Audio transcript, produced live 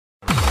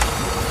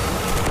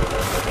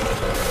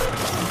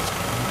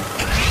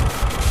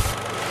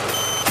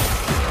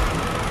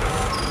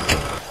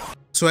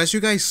So as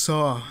you guys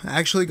saw, I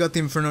actually got the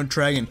Inferno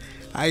Dragon.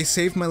 I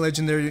saved my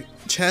legendary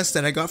chest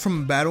that I got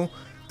from a battle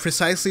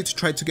precisely to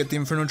try to get the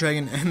Inferno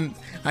Dragon, and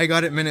I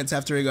got it minutes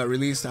after it got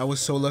released. I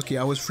was so lucky,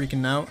 I was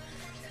freaking out.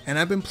 And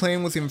I've been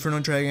playing with the Inferno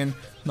Dragon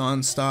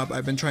non-stop.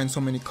 I've been trying so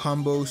many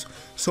combos,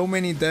 so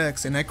many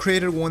decks, and I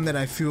created one that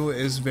I feel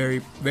is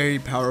very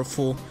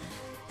powerful.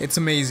 It's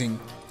amazing.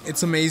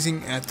 It's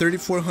amazing. At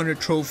 3,400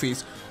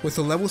 trophies with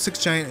a level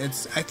 6 giant,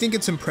 I think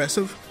it's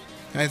impressive.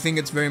 I think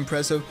it's very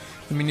impressive.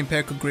 The minion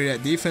Pekka great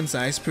at defense,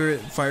 Ice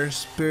Spirit, Fire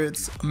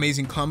Spirit's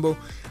amazing combo.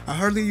 I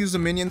hardly use the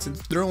minions,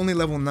 they're only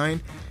level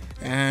 9,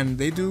 and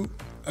they do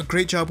a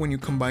great job when you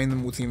combine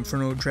them with the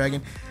Inferno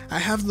Dragon. I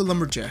have the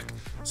Lumberjack,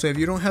 so if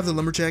you don't have the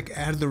Lumberjack,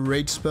 add the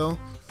Rage spell,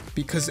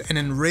 because an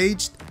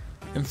enraged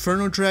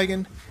Inferno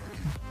Dragon,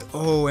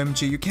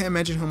 OMG, you can't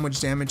imagine how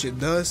much damage it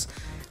does.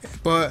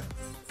 But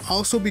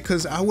also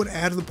because I would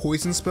add the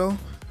poison spell,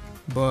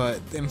 but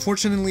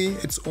unfortunately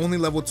it's only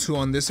level 2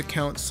 on this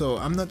account, so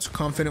I'm not too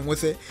confident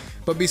with it.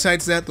 But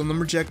besides that, the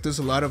Lumberjack does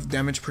a lot of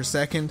damage per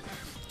second,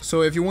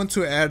 so if you want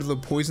to add the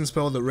poison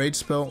spell, the rage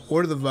spell,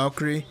 or the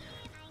Valkyrie,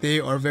 they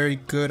are very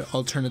good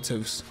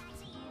alternatives.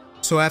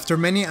 So after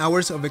many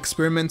hours of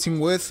experimenting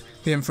with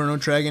the Inferno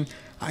Dragon,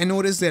 I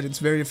noticed that it's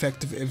very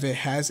effective if it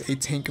has a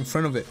tank in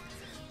front of it.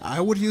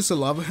 I would use the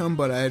Lava Hound,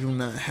 but I do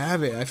not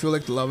have it. I feel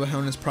like the Lava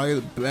Hound is probably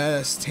the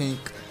best tank,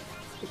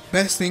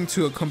 best thing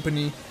to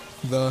accompany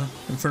the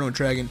Inferno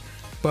Dragon.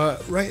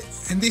 But right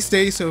in these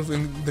days of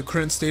the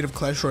current state of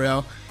Clash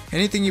Royale,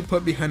 anything you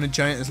put behind a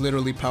giant is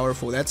literally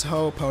powerful. That's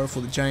how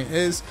powerful the giant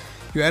is.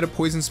 You add a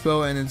poison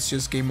spell and it's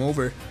just game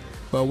over.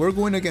 But we're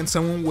going against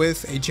someone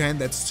with a giant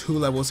that's 2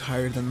 levels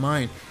higher than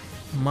mine.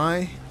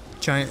 My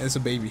giant is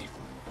a baby.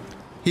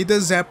 He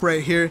does zap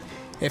right here.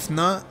 If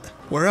not,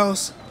 where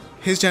else?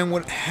 His giant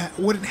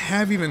wouldn't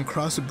have even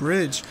crossed a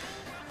bridge.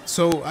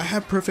 So I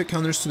have perfect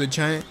counters to the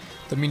giant,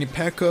 the mini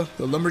Pekka,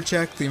 the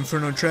Lumberjack, the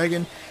Inferno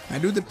Dragon. I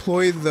do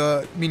deploy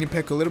the mini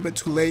Pekka a little bit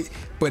too late,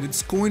 but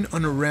it's going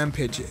on a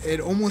rampage. It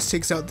almost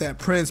takes out that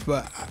prince,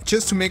 but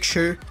just to make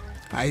sure,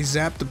 I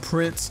zap the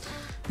prince,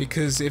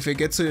 because if it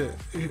gets a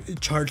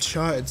charged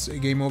shot, it's a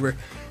game over.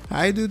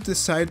 I do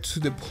decide to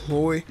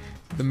deploy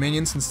the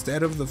minions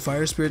instead of the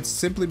Fire Spirits,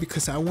 simply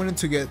because I wanted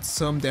to get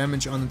some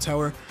damage on the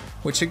tower,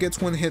 which it gets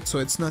 1 hit, so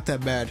it's not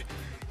that bad.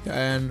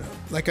 And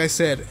like I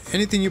said,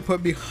 anything you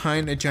put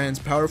behind a giant's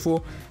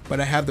powerful, but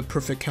I have the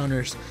perfect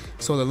counters.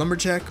 So the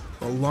Lumberjack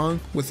along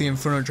with the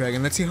Inferno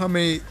Dragon. Let's see how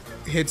many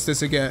hits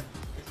does it get.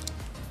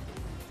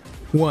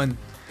 1.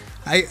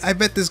 I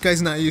bet this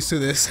guy's not used to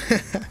this.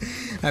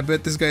 I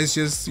bet this guy's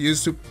just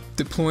used to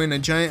deploying a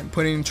giant,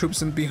 putting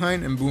troops in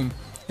behind, and boom,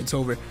 it's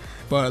over.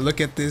 But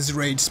look at this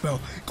rage spell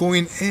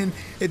going in.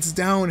 It's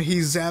down. He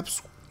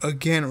zaps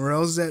again, or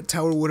else that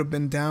tower would have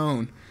been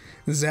down.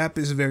 Zap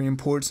is very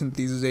important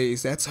these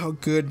days. That's how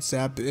good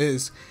Zap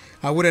is.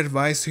 I would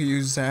advise to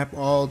use Zap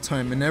all the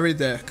time in every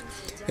deck.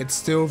 It's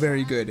still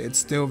very good. It's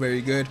still very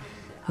good.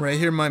 Right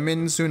here, my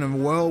minions doing a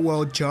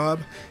well job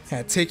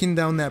at taking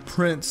down that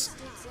prince.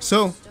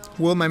 So,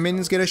 will my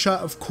minions get a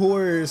shot? Of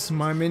course.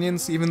 My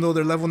minions, even though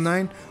they're level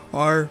 9,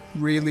 are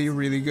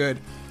really good.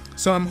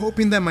 So I'm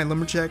hoping that my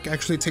Lumberjack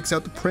actually takes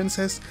out the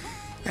princess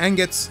and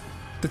gets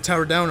the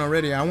tower down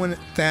already. I want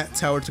that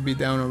tower to be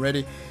down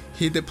already.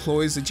 He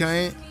deploys the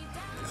giant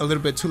a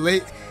little bit too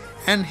late,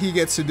 and he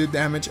gets to do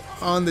damage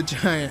on the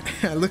giant.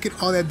 Look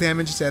at all that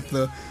damage that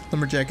the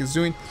Lumberjack is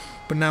doing.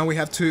 But now we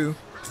have to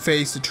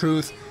face the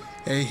truth.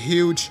 A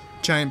huge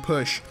giant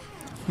push.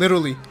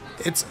 Literally,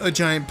 it's a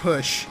giant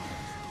push.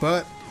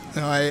 But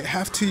I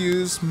have to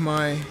use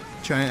my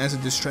giant as a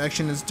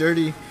distraction. It's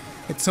dirty.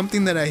 It's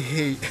something that I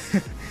hate.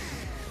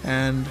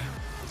 And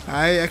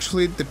I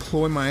actually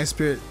deploy my Ice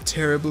Spirit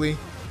terribly.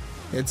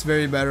 It's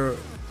very bad, or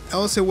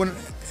else it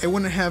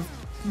wouldn't have,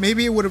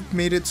 maybe it would have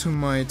made it to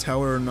my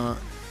tower or not.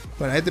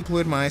 But I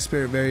deployed my Ice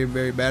Spirit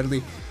very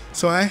badly.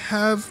 So I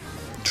have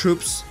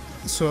troops,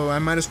 so I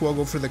might as well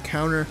go for the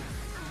counter.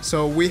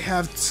 So we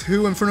have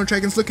 2 Inferno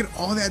Dragons. Look at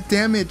all that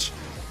damage.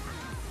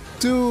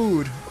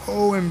 Dude,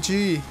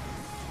 OMG.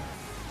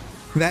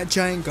 That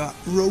giant got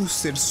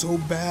roasted so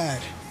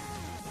bad.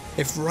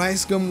 If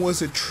Rice Gum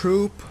was a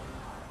troop,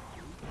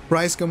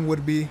 Rice Gum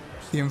would be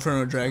the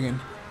Inferno Dragon.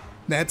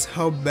 That's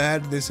how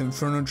bad this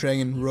Inferno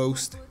Dragon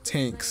roast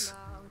tanks.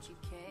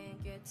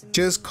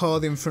 Just call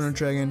the Inferno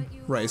Dragon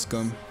Rice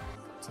Gum.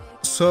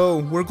 So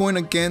we're going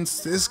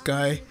against this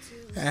guy,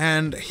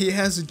 and he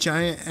has a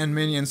giant and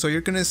minion, so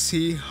you're gonna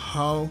see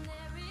how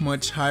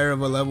much higher of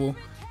a level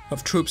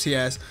of troops he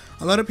has.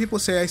 A lot of people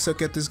say I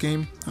suck at this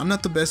game. I'm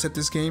not the best at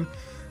this game,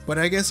 but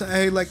I guess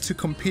I like to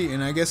compete,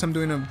 and I guess I'm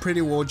doing a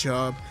pretty well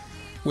job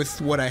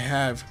with what I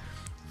have.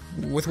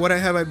 With what I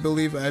have, I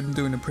believe I'm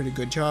doing a pretty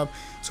good job.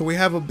 So we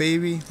have a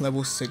baby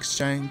level 6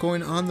 giant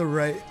going on the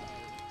right,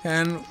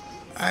 and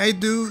I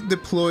do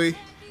deploy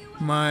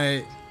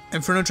my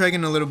Inferno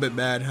Dragon a little bit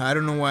bad. I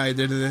don't know why I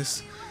did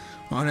this,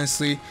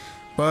 honestly,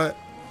 but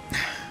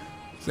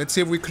let's see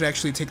if we could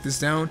actually take this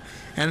down.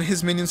 And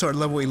his minions are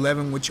level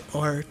 11, which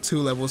are 2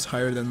 levels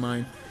higher than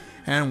mine.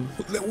 And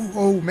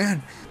oh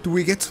man, do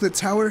we get to the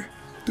tower?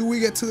 Do we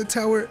get to the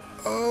tower?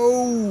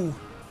 Oh!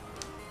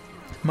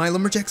 My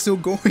Lumberjack's still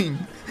going.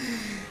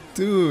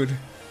 Dude.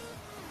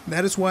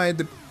 That is why I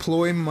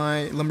deploy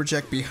my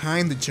Lumberjack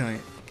behind the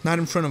giant, not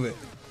in front of it.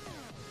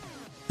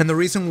 And the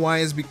reason why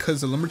is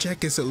because the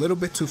Lumberjack is a little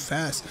bit too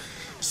fast.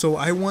 So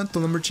I want the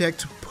Lumberjack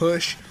to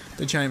push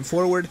the giant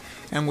forward,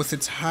 and with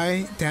its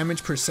high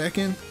damage per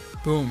second,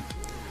 boom,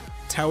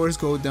 towers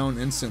go down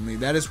instantly.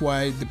 That is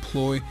why I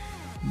deploy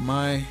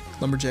my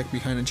Lumberjack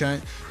behind a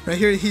giant. Right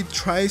here he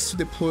tries to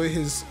deploy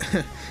his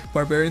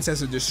barbarians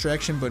as a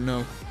distraction, but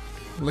no.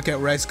 Look at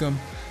Rice Gum.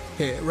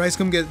 Hey, Rice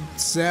Gum gets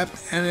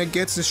zapped and it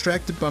gets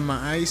distracted by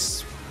my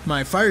ice.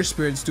 My fire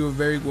spirits do a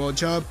very well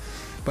job,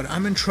 but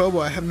I'm in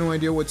trouble. I have no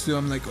idea what to do.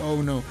 I'm like,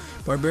 oh no,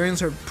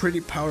 barbarians are pretty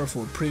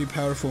powerful,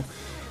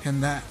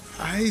 and that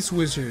ice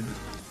wizard,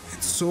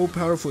 it's so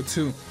powerful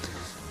too,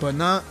 but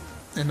not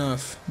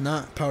enough,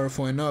 not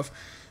powerful enough.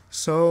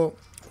 So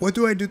what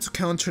do I do to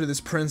counter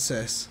this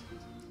princess?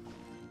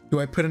 Do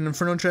I put an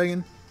Inferno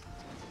Dragon?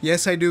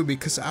 Yes, I do,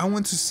 because I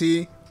want to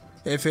see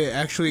if it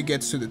actually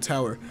gets to the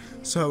tower.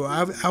 So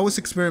I was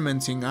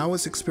experimenting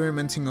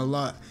a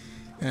lot,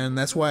 and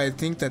that's why I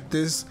think that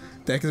this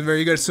deck is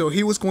very good. So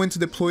he was going to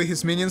deploy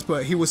his minions,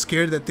 but he was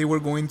scared that they were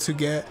going to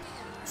get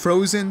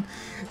frozen.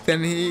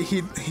 Then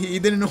he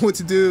didn't know what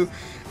to do,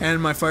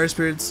 and my fire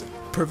spirits,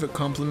 perfect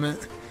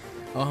complement.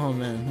 Oh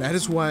man, that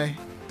is why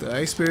the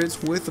ice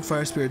spirits with the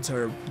fire spirits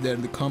are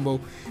deadly combo.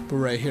 But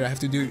right here I have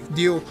to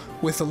deal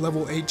with a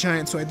level 8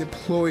 giant, so I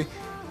deploy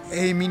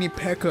a mini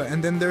Pekka,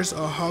 and then there's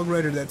a Hog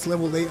Rider that's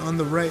level 8 on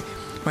the right.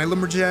 My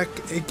Lumberjack,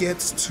 it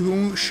gets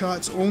 2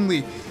 shots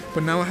only,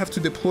 but now I have to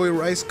deploy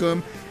Rice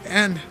Gum,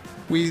 and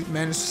we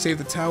managed to save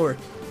the tower.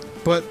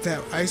 But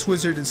that Ice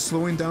Wizard is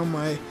slowing down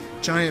my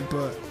giant,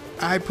 but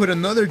I put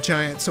another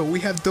giant, so we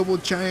have double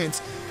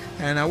giants.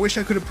 And I wish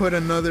I could have put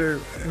another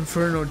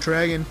Inferno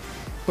Dragon,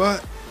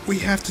 but we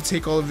have to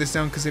take all of this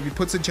down, because if he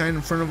puts a giant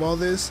in front of all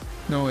this,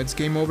 no, it's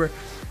game over.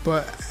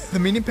 But the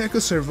mini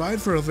Pekka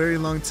survived for a very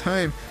long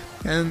time,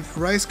 and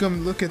Rice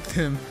Gum, look at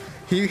him,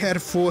 he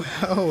had full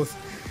health.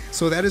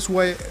 So that is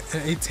why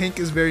a tank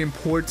is very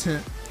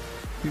important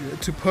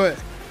to put.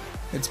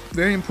 It's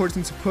very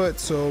important to put.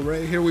 So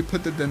right here we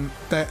put the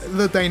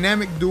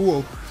dynamic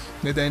duo.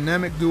 The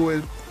dynamic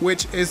duo,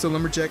 which is the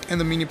Lumberjack and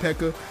the mini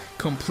Pekka,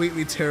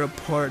 completely tear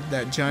apart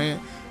that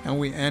giant, and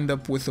we end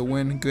up with a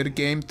win. Good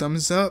game,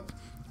 thumbs up.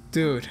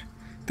 Dude,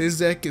 this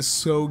deck is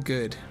so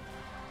good.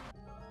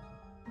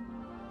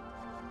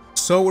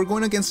 So we're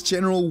going against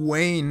General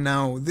Wayne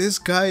now. This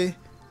guy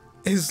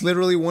is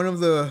literally one of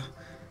the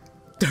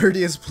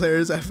dirtiest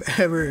players I've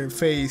ever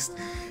faced.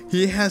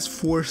 He has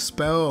 4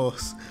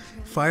 spells: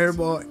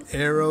 Fireball,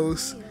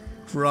 Arrows,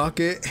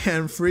 Rocket,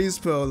 and Freeze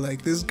Spell.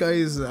 Like, this guy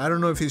is, I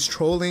don't know if he's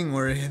trolling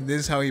or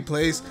this is how he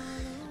plays,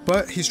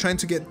 but he's trying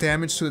to get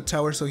damage to the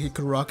tower so he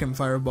could Rock and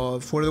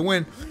Fireball for the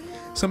win.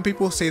 Some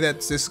people say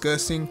that's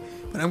disgusting,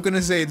 but I'm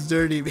gonna say it's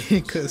dirty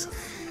because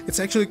it's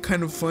actually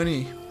kind of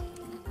funny.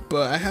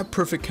 But I have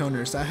perfect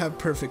counters.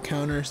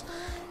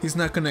 He's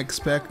not gonna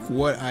expect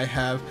what I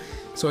have.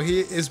 So he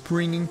is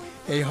bringing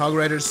a Hog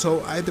Rider,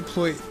 so I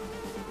deploy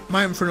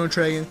my Inferno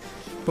Dragon,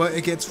 but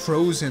it gets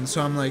frozen.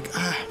 So I'm like,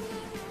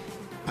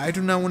 I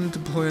do not want to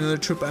deploy another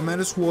troop. I might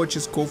as well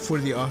just go for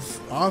the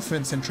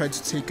offense and try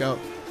to take out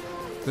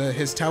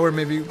his tower.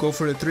 Maybe go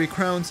for the 3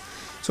 crowns.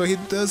 So he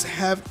does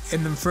have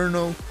an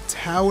Inferno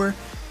Tower,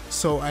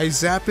 so I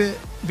zap it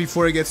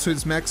before it gets to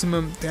its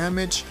maximum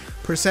damage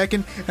per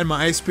second, and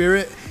my Ice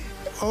Spirit,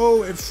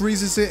 oh, it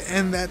freezes it,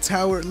 and that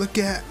tower, look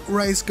at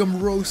Rice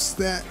Gum roast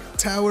that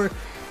tower,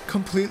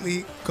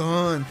 completely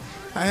gone.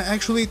 I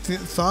actually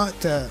thought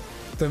that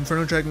the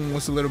Inferno Dragon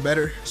was a little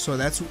better, so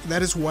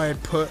that is why I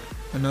put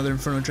another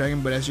Inferno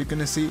Dragon. But as you're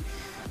gonna see,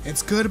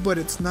 it's good, but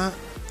it's not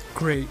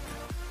great.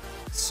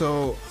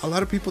 So a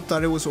lot of people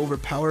thought it was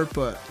overpowered,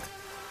 but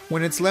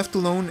when it's left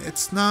alone,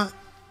 it's not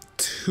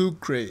too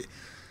great.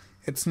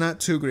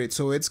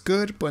 So it's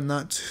good, but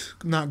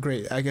not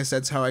great. I guess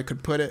that's how I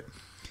could put it.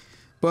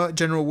 But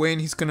General Wayne,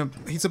 he's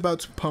about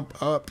to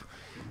pump up.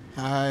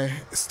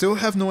 I still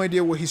have no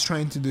idea what he's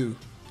trying to do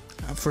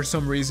for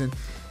some reason.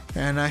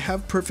 And I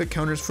have perfect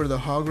counters for the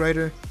Hog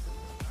Rider.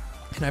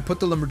 And I put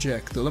the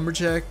Lumberjack. The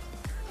Lumberjack,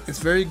 it's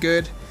very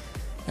good,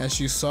 as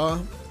you saw.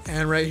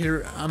 And right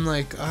here, I'm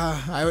like,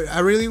 I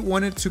really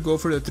wanted to go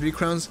for the 3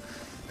 crowns,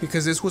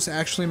 because this was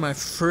actually my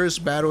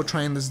first battle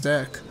trying this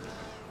deck.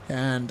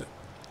 And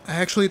I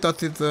actually thought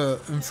that the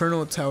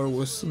Inferno Tower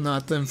was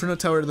not the Inferno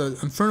Tower, the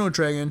Inferno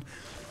Dragon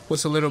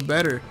was a little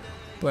better.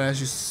 But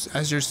as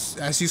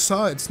you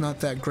saw, it's not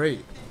that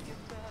great.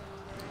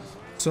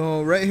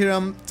 So right here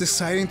I'm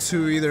deciding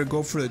to either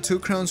go for the 2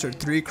 crowns or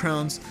 3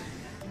 crowns,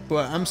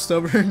 but I'm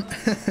stubborn.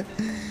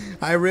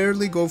 I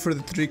rarely go for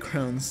the 3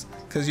 crowns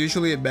because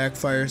usually it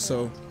backfires.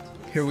 So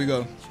here we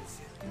go.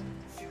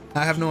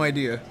 I have no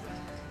idea.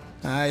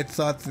 I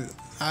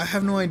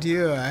have no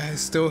idea. I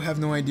still have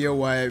no idea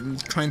why I'm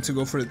trying to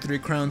go for the 3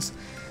 crowns,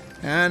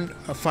 and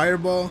a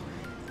Fireball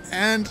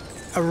and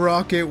a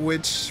Rocket,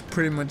 which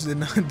pretty much did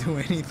not do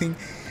anything.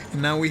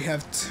 And now we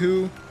have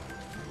 2,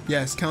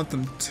 yes, count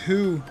them,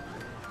 2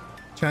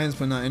 giants,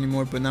 but not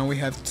anymore. But now we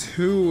have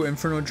 2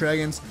 Inferno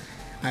Dragons.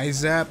 I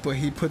zap, but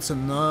he puts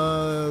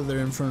another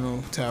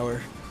Inferno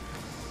Tower.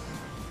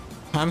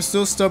 I'm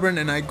still stubborn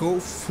and I go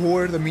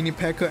for the mini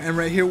Pekka, and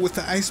right here with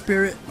the Ice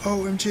Spirit,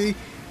 OMG,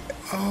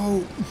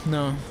 oh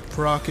no,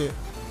 proc it.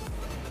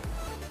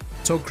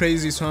 So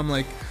crazy, so I'm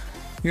like,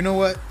 you know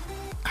what,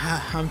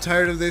 I'm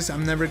tired of this,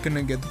 I'm never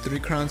gonna get the 3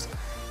 crowns,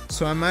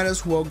 so I might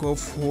as well go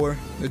for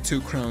the 2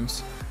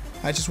 crowns.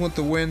 I just want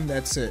the win,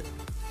 that's it.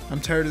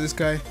 I'm tired of this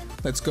guy,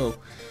 let's go.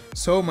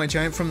 So my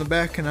giant from the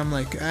back, and I'm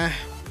like,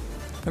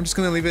 I'm just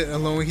gonna leave it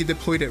alone. He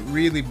deployed it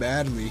really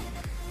badly,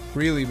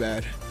 really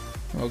bad.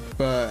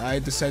 But I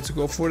decided to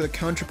go for the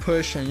counter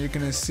push, and you're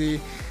gonna see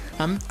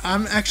I'm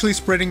actually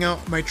spreading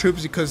out my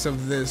troops because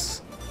of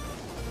this.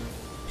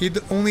 He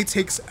only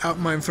takes out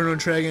my Inferno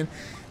Dragon,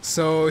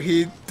 so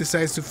he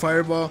decides to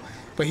fireball,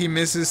 but he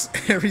misses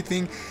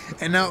everything,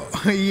 and now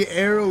he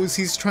arrows.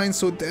 He's trying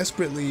so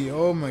desperately.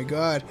 Oh my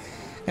god.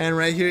 And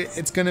right here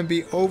it's gonna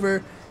be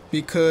over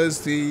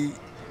because the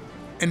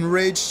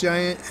Enraged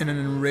Giant and an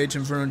Enraged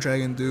Inferno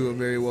Dragon do a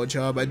very well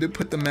job. I do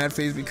put the mad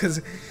face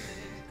because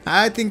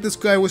I think this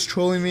guy was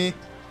trolling me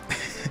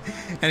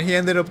and he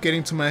ended up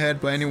getting to my head.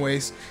 But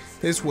anyways,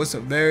 this was a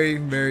very,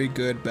 very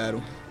good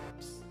battle.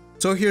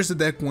 So here's the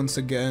deck once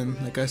again.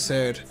 Like I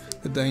said,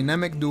 the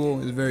dynamic duo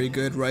is very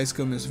good, Rice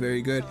Gum is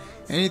very good.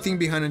 Anything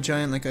behind a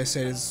giant, like I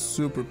said, is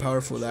super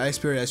powerful. The Ice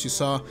Spirit, as you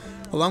saw,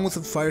 along with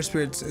the Fire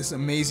Spirits, is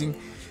amazing.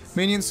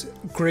 Minions,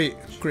 great.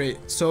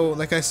 So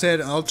like I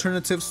said,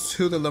 alternatives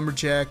to the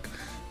Lumberjack,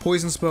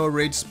 Poison Spell,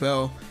 Rage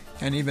Spell,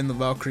 and even the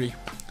Valkyrie.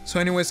 So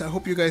anyways, I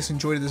hope you guys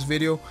enjoyed this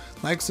video.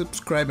 Like,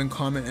 subscribe, and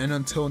comment, and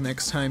until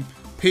next time,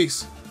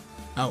 peace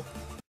out.